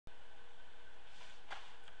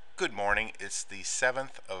Good morning. It's the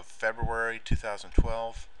 7th of February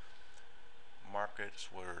 2012. Markets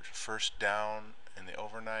were first down in the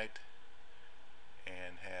overnight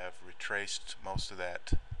and have retraced most of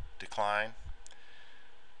that decline.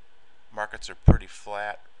 Markets are pretty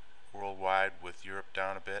flat worldwide, with Europe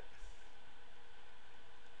down a bit.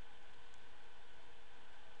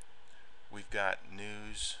 We've got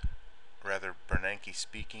news, rather Bernanke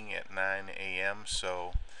speaking at 9 a.m.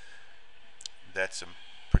 so that's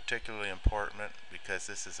particularly important because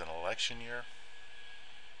this is an election year.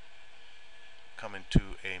 Coming to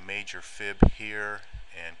a major fib here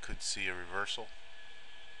and could see a reversal.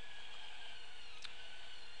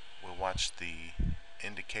 We'll watch the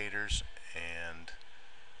indicators and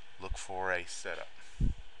look for a setup.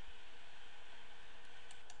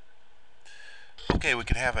 Okay, we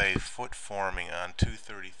could have a foot forming on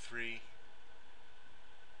 233.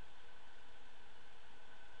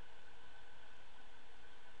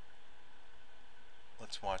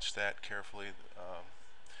 Let's watch that carefully.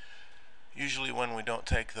 Usually when we don't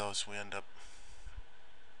take those, we end up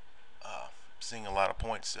seeing a lot of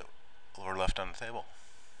points that were left on the table.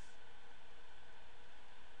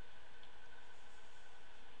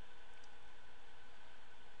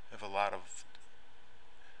 Have a lot of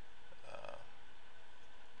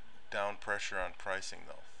down pressure on pricing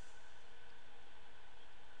though.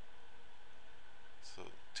 So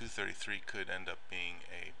 233 could end up being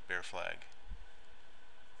a bear flag.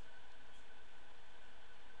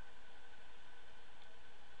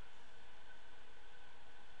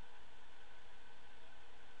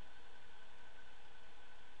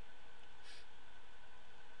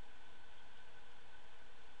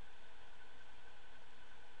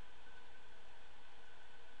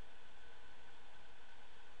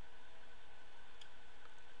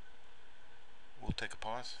 We'll take a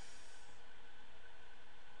pause.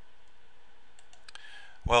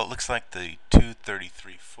 Well, it looks like the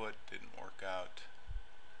 233 foot didn't work out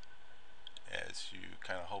as you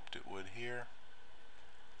kind of hoped it would here.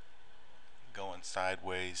 Going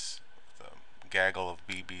sideways with a gaggle of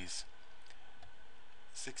BBs.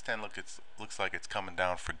 610 looks like it's coming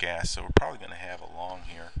down for gas, so we're probably going to have a long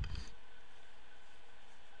here.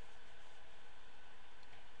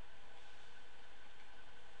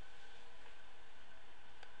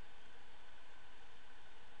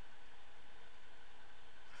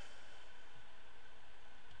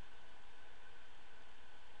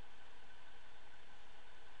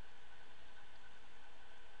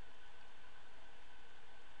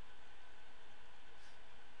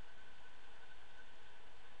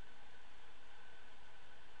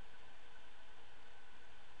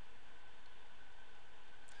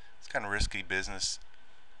 It's kind of risky business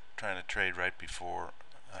trying to trade right before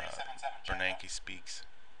Bernanke speaks.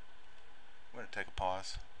 I'm going to take a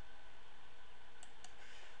pause.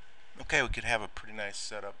 Okay, we could have a pretty nice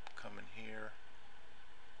setup coming here.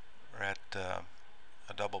 We're at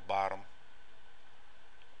a double bottom.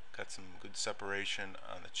 Got some good separation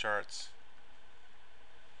on the charts.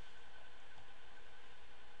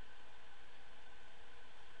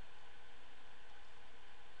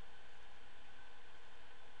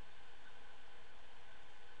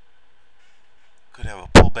 Could have a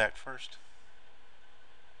pullback first.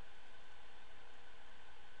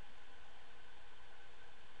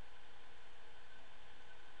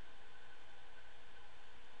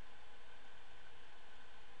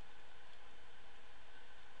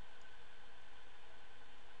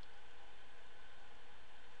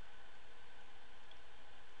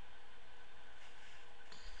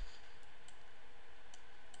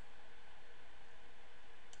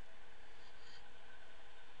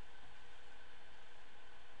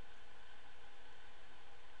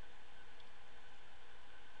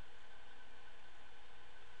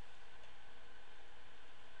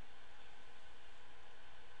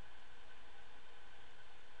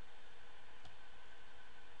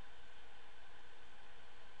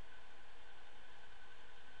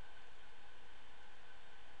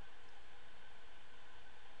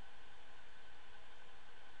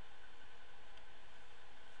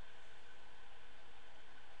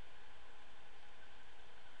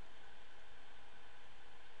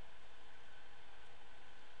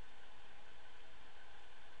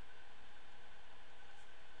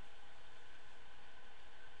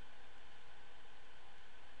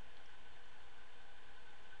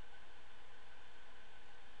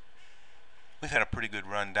 We've had a pretty good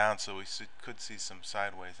run down, so we could see some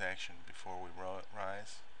sideways action before we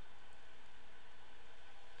rise.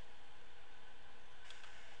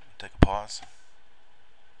 Take a pause.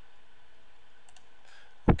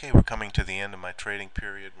 Okay, we're coming to the end of my trading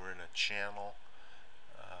period. We're in a channel.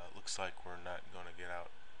 Looks like we're not going to get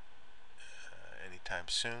out anytime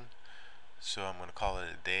soon. So I'm going to call it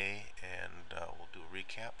a day, and we'll do a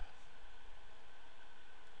recap.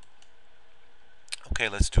 Okay,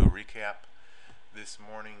 let's do a recap. This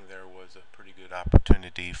morning there was a pretty good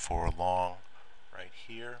opportunity for long right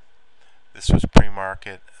here. This was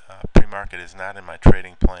pre-market. Pre-market is not in my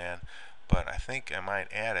trading plan, but I think I might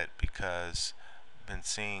add it because I've been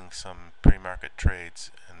seeing some pre-market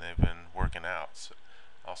trades and they've been working out. So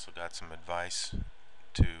also got some advice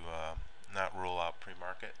to not rule out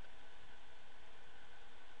pre-market.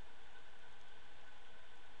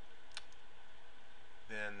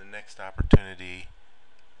 Then the next opportunity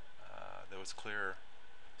that was clear,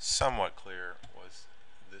 somewhat clear, was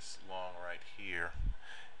this long right here,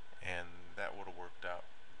 and that would have worked out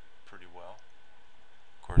pretty well.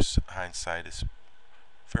 Of course, hindsight is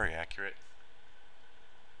very accurate.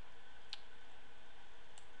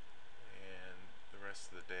 And the rest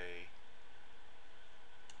of the day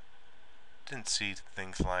didn't see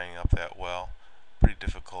things lining up that well. Pretty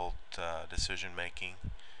difficult decision making,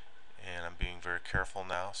 and I'm being very careful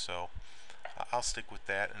now, so I'll stick with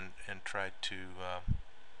that and try to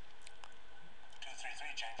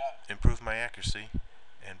improve my accuracy,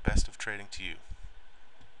 and best of trading to you.